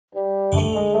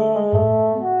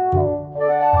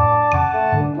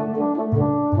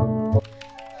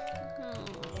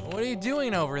What are you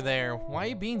doing over there? Why are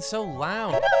you being so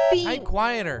loud? Type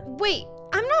quieter. Wait,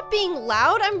 I'm not being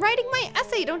loud. I'm writing my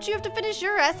essay. Don't you have to finish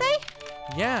your essay?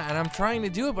 Yeah, and I'm trying to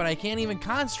do it, but I can't even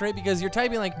concentrate because you're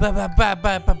typing like ba ba ba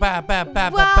ba ba ba ba ba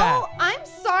ba. Well, I'm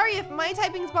sorry if my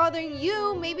typing's bothering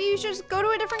you. Maybe you should just go to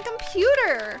a different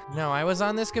computer. No, I was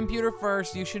on this computer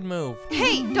first. You should move.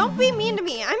 Hey, don't be mean to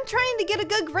me. I'm trying to get a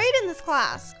good grade in this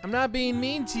class. I'm not being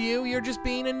mean to you. You're just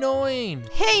being annoying.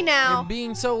 Hey now. You're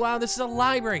being so loud. This is a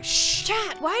library. Shh.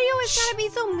 Chat, why do you always gotta be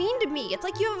so mean to me? It's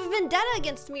like you have a vendetta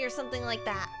against me or something like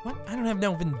that. What? I don't have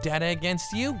no vendetta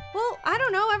against you. Well, I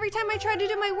don't know. Every time I try to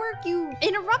do my work, you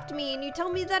interrupt me and you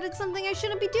tell me that it's something I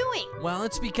shouldn't be doing. Well,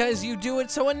 it's because you do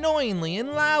it so annoyingly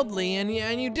and loudly,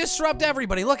 and you disrupt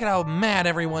everybody. Look at how mad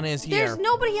everyone is here. There's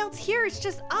nobody else here. It's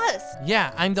just us.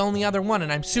 Yeah, I'm the only other one,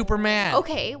 and I'm super mad.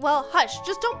 Okay, well, hush.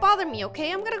 Just don't bother me,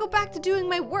 okay? I'm gonna go back to doing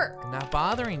my work. I'm not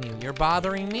bothering you. You're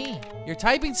bothering me. You're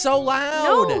typing so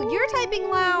loud. No, you're typing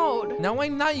loud. No,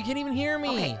 I'm not. You can't even hear me.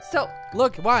 Okay, so...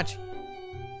 Look, watch.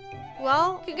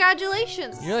 Well,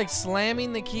 congratulations. You're like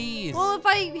slamming the keys. Well, if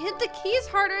I hit the keys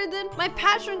harder, then my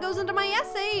passion goes into my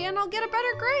essay and I'll get a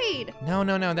better grade. No,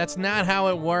 that's not how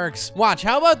it works. Watch,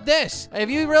 how about this? If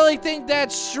you really think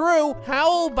that's true,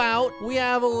 how about we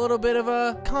have a little bit of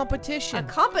a competition? A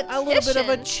competition? A little bit of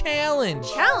a challenge.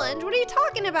 Challenge? What are you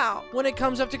talking about? When it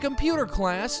comes up to computer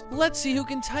class, let's see who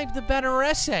can type the better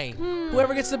essay.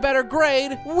 Whoever gets the better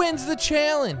grade wins the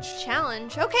challenge.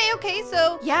 Challenge? Okay,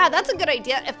 so yeah, that's a good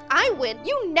idea. If I win,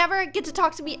 you never get to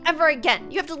talk to me ever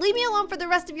again. You have to leave me alone for the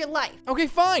rest of your life. Okay,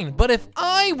 fine. But if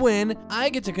I win, I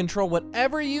get to control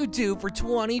whatever you do for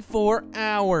 24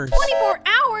 hours. 24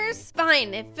 hours?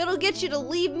 Fine. If it'll get you to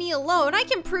leave me alone, I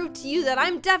can prove to you that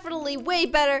I'm definitely way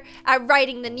better at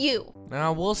writing than you.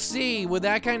 Now, we'll see. With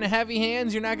that kind of heavy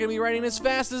hands, you're not going to be writing as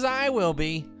fast as I will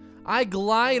be. I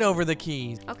glide over the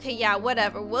keys. Okay, yeah,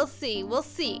 whatever. We'll see.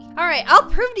 All right, I'll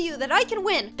prove to you that I can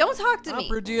win. Don't talk to me. I'll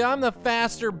prove to you I'm the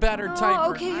faster, better typer.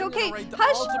 Okay.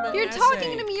 Hush, you're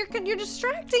talking to me. You're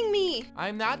distracting me.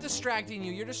 I'm not distracting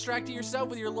you. You're distracting yourself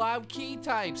with your loud key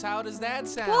types. How does that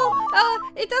sound? Well,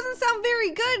 it doesn't sound very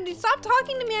good. Stop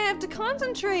talking to me. I have to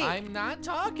concentrate. I'm not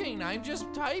talking. I'm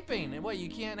just typing. And what, you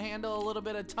can't handle a little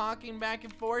bit of talking back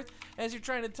and forth as you're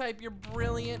trying to type your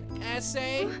brilliant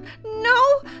essay?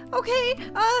 No. Okay,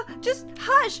 just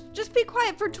hush. Just be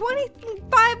quiet for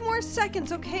 25 more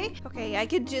seconds, okay? Okay, I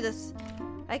could do this.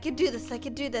 I could do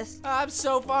this. I'm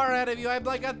so far ahead of you. I'm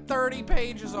like at 30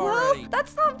 pages already. Well,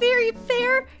 that's not very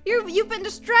fair. You've been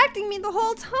distracting me the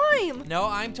whole time. No,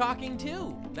 I'm talking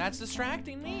too. That's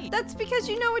distracting me. That's because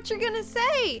you know what you're gonna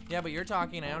say. Yeah, but you're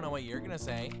talking. I don't know what you're gonna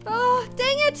say. Oh,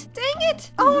 dang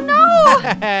it. Oh,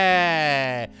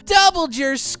 no. Doubled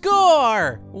your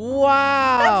score.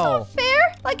 Wow. That's not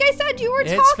fair. Like I said, you were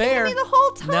talking to me the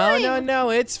whole time. No,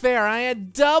 it's fair. I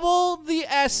had double the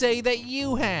essay that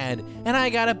you had, and I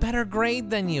got a better grade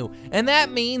than you. And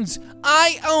that means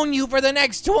I own you for the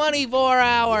next 24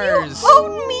 hours. You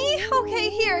own me? Okay,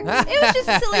 here. It was just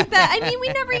a silly bet. I mean, we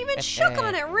never even shook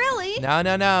on it, really.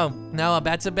 No, a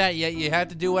bet's a bet. You have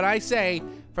to do what I say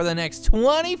for the next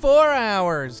 24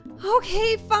 hours.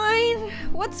 Okay, fine.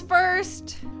 What's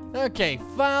first? Okay,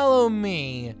 follow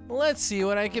me. Let's see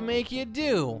what I can make you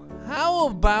do. How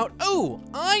about, oh,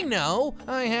 I know.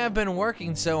 I have been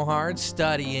working so hard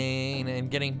studying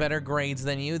and getting better grades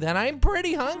than you that I'm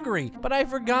pretty hungry. But I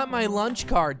forgot my lunch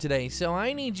card today, so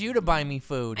I need you to buy me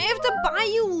food. I have to buy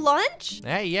you lunch?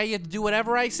 Hey, yeah, you have to do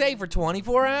whatever I say for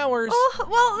 24 hours. Oh,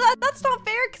 well, that's not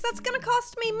fair because that's going to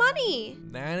cost me money.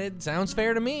 It sounds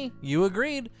fair to me. You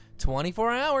agreed.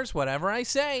 24 hours, whatever I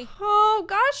say. Oh,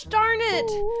 gosh darn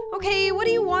it. Okay, what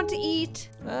do you want to eat?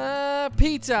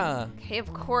 Pizza. Okay,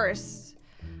 of course.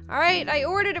 All right, I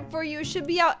ordered it for you. It should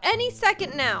be out any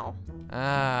second now.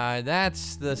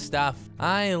 That's the stuff.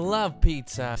 I love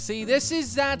pizza. See, this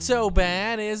is not so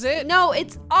bad, is it? No,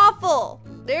 it's awful.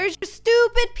 There's your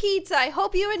stupid pizza. I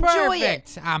hope you enjoy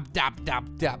it.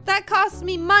 Perfect. That costs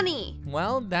me money.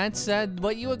 Well, that's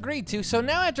what you agreed to. So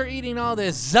now after eating all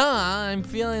this I'm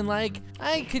feeling like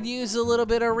I could use a little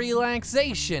bit of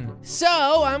relaxation.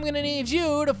 So I'm gonna need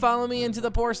you to follow me into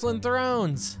the porcelain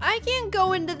thrones. I can't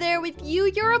go into there with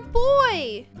you. You're a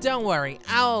boy. Don't worry,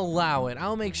 I'll allow it.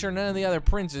 I'll make sure none of the other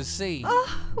princes see.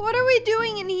 What are we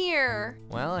doing in here?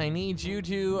 Well, I need you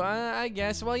to, I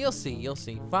guess, well, you'll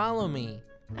see. Follow me.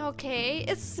 Okay,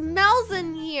 it smells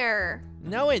in here.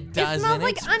 No, it doesn't. It smells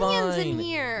like it's onions fine. in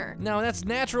here. No, that's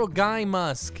natural guy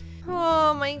musk.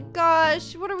 Oh my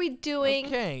gosh, what are we doing?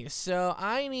 Okay, so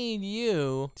I need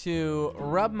you to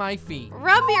rub my feet.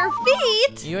 Rub your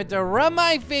feet? You have to rub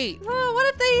my feet. Oh,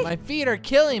 what if they... My feet are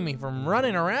killing me from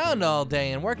running around all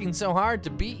day and working so hard to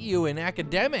beat you in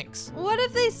academics. What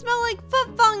if they smell like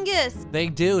foot fungus? They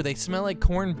do. They smell like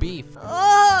corned beef.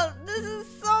 Oh, this is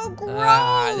so gross.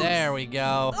 Ah, there we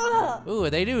go. Ugh. Ooh,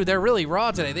 they do. They're really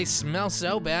raw today. They smell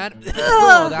so bad. Ugh.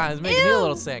 Oh, that is making me a Ew.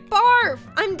 little sick. Barf.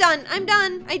 I'm done. I'm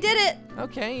done. I did it.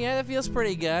 Okay, yeah, that feels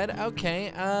pretty good.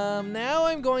 Okay, now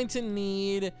I'm going to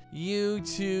need you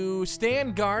to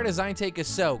stand guard as I take a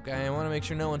soak. I want to make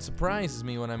sure no one surprises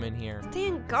me when I'm in here.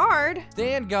 Stand guard?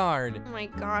 Stand guard. Oh my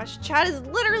gosh, Chad is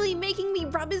literally making me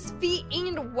rub his feet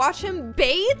and watch him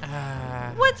bathe?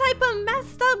 What type of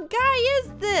messed up guy is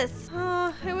this?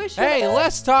 I wish Hey,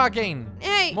 less talking.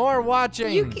 Hey, More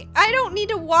watching. I don't need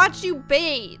to watch you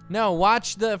bathe. No,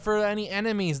 watch for any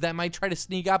enemies that might try to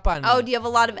sneak up on me. Oh, do you have a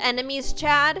lot of enemies,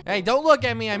 Chad? Hey, don't look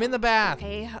at me. I'm in the bath.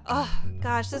 Okay, oh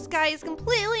gosh, this guy is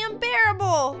completely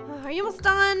unbearable. Are you almost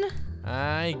done?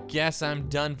 I guess I'm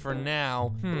done for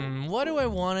now. What do I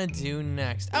want to do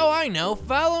next? Oh, I know.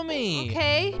 Follow me.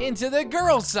 Okay. Into the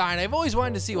girls' side. I've always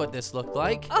wanted to see what this looked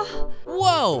like. Oh,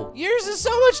 Whoa, yours is so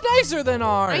much nicer than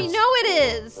ours. I know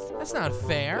it is. That's not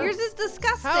fair. Yours is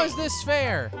disgusting. How is this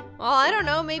fair? Well, I don't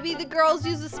know. Maybe the girls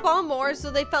use the spa more, so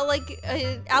they felt like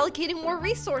allocating more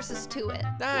resources to it.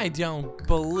 I don't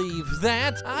believe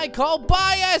that. I call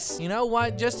bias. You know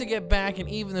what? Just to get back and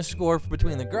even the score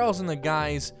between the girls and the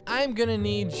guys, I'm gonna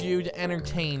need you to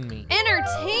entertain me.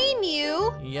 Entertain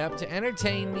you? Yep, to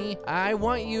entertain me, I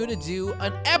want you to do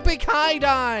an epic high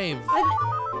dive.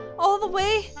 All the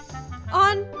way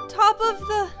on top of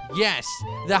the... Yes,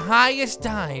 the highest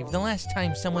dive. The last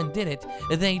time someone did it,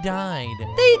 they died.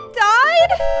 They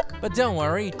died? But don't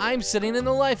worry, I'm sitting in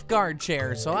the lifeguard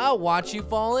chair, so I'll watch you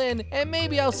fall in, and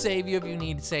maybe I'll save you if you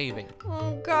need saving.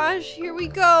 Oh gosh, here we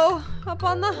go. Up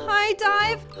on the high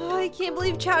dive. Oh, I can't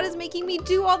believe Chad is making me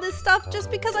do all this stuff just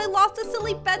because I lost a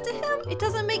silly bet to him. It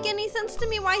doesn't make any sense to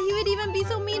me why he would even be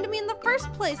so mean to me in the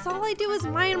first place. All I do is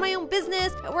mind my own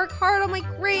business. I work hard on my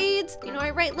grades. You know, I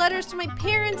write letters to my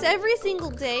parents every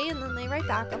single day, and then they write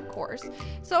back, of course.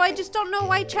 So I just don't know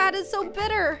why Chad is so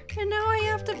bitter. And now I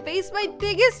have to face my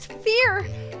biggest fear,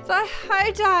 the high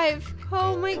dive.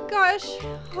 Oh my gosh.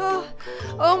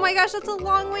 Oh my gosh, that's a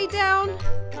long way down.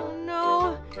 Oh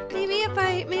no.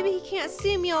 Maybe he can't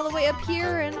see me all the way up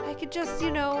here, and I could just,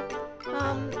 you know,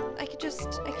 I could just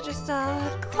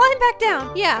climb back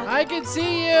down. Yeah. I can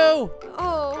see you.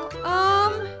 Oh,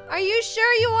 are you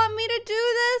sure you want me to do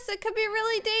this? It could be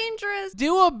really dangerous.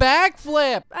 Do a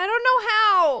backflip. I don't know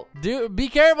how. Be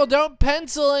careful, don't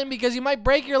pencil in because you might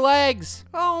break your legs.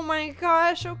 Oh my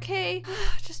gosh, okay.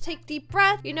 Just take deep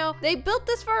breath. You know, they built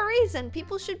this for a reason.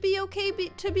 People should be okay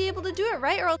to be able to do it,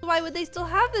 right? Or else why would they still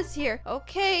have this here?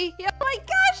 Okay. Oh my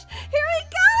gosh, here we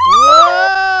go.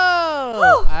 Whoa!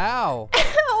 Oh. Ow.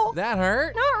 Ow. That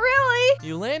hurt? Not really.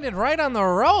 You landed right on the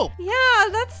rope. Yeah,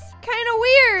 that's kind of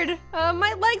weird.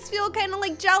 My legs feel kind of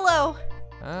like jello.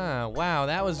 Ah, wow,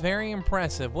 that was very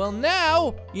impressive. Well,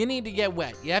 now you need to get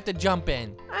wet. You have to jump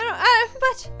in.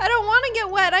 But I don't want to get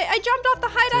wet. I jumped off the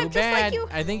high dive just like you.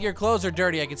 I think your clothes are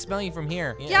dirty. I can smell you from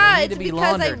here. Yeah, They need it's to be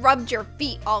because laundered. I rubbed your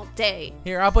feet all day.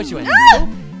 Here, I'll put you in.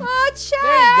 Oh, Chad.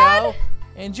 There you go.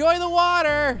 Enjoy the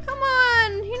water. Come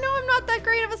on. You know I'm not that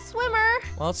great of a swimmer.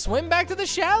 Well, swim back to the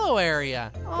shallow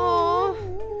area. Oh.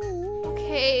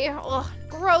 Okay. Ugh,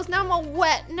 gross. Now I'm all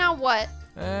wet. Now what?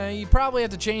 You probably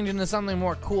have to change into something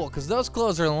more cool, because those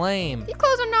clothes are lame. These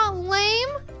clothes are not lame.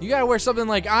 You gotta wear something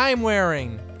like I'm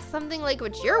wearing. Something like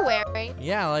what you're wearing.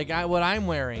 Yeah, like what I'm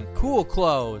wearing. Cool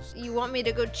clothes. You want me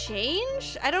to go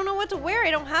change? I don't know what to wear.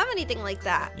 I don't have anything like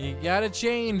that. You gotta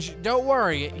change. Don't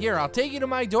worry. Here, I'll take you to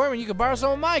my dorm and you can borrow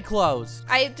some of my clothes.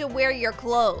 I have to wear your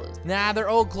clothes. Nah, they're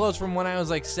old clothes from when I was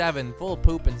like 7, full of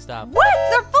poop and stuff. What?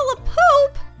 They're full of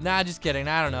poop? Nah, just kidding.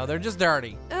 I don't know. They're just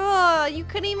dirty. You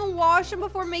couldn't even wash them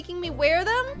before making me wear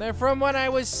them? They're from when I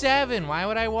was 7. Why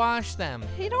would I wash them?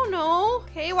 I don't know.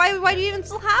 Okay, why do you even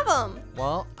still have them?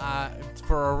 Well,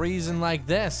 for a reason like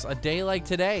this, a day like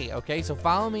today, okay? So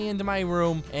follow me into my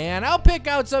room, and I'll pick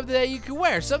out something that you can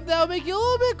wear, something that'll make you a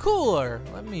little bit cooler.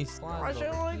 Let me slide Gosh, I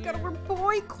over only here. gotta wear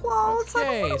boy clothes. I don't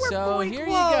Okay, wanna wear so boy here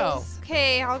you go. clothes.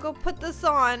 Okay, I'll go put this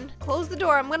on. Close the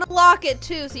door. I'm gonna lock it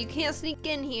too, so you can't sneak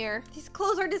in here. These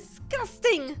clothes are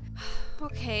disgusting.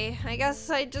 Okay, I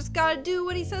guess I just gotta do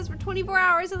what he says for 24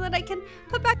 hours and then I can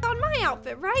put back on my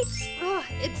outfit, right? Ugh,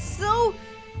 it's so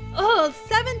Oh,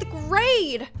 7th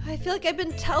grade! I feel like I've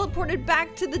been teleported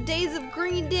back to the days of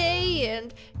Green Day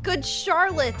and Good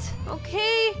Charlotte.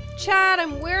 Okay, Chad,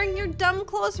 I'm wearing your dumb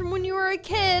clothes from when you were a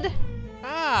kid.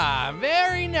 Ah,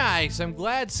 very nice. I'm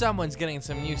glad someone's getting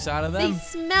some use out of them. They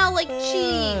smell like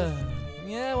cheese.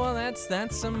 Yeah, well, that's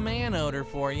some man odor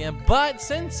for you. But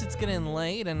since it's getting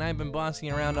late and I've been bossing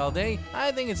around all day,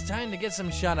 I think it's time to get some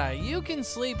shut-eye. You can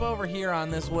sleep over here on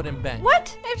this wooden bench.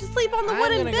 What? I have to sleep on the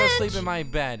wooden bench? I'm gonna go sleep in my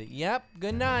bed. Yep,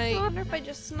 good night. I wonder if I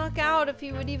just snuck out if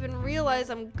he would even realize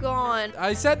I'm gone.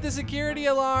 I set the security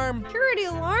alarm. Security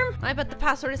alarm? I bet the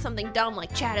password is something dumb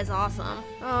like Chad is awesome.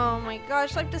 Oh my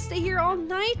gosh, I have to stay here all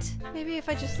night? Maybe if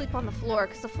I just sleep on the floor,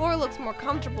 because the floor looks more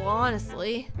comfortable,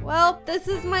 honestly. Well, this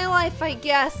is my life, I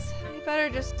guess. I better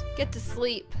just get to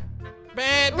sleep.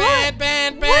 Ben.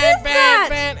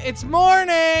 It's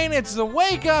morning. It's the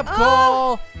wake-up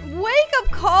call.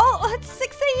 Wake-up call? Oh, it's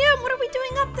 6 a.m. What are we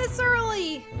doing up this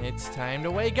early? It's time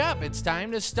to wake up. It's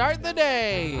time to start the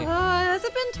day. Has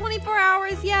it been 24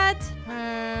 hours yet?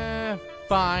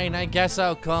 Fine. I guess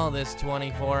I'll call this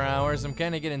 24 hours. I'm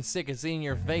kind of getting sick of seeing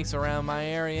your face around my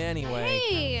area anyway.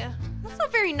 Hey, that's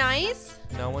not very nice.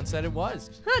 No one said it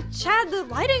was. Chad, the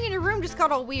lighting in your room just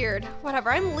got all weird.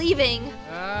 Whatever, I'm leaving.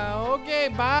 Okay,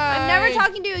 bye. I'm never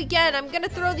talking to you again. I'm gonna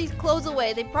throw these clothes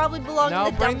away. They probably belong in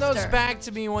the dumpster. No, bring those back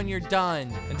to me when you're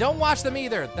done. And don't wash them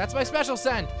either. That's my special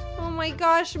scent. Oh my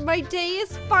gosh, my day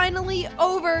is finally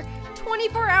over.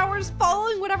 24 hours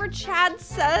following whatever Chad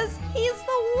says. He's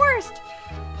the worst.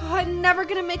 Oh, I'm never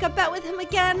gonna make a bet with him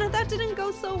again. That didn't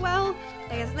go so well.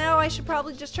 I guess now I should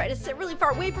probably just try to sit really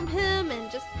far away from him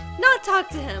and just not talk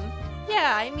to him.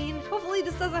 Yeah, I mean, hopefully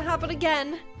this doesn't happen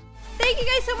again. Thank you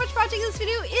guys so much for watching this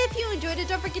video. If you enjoyed it,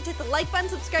 don't forget to hit the like button,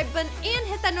 subscribe button, and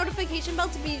hit that notification bell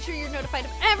to be sure you're notified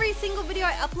of every single video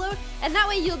I upload. And that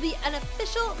way you'll be an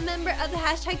official member of the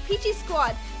hashtag Peachy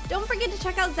Squad. Don't forget to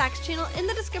check out Zach's channel in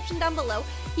the description down below.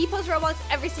 He posts Roblox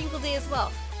every single day as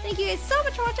well. Thank you guys so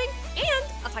much for watching, and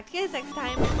I'll talk to you guys next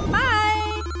time.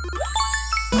 Bye!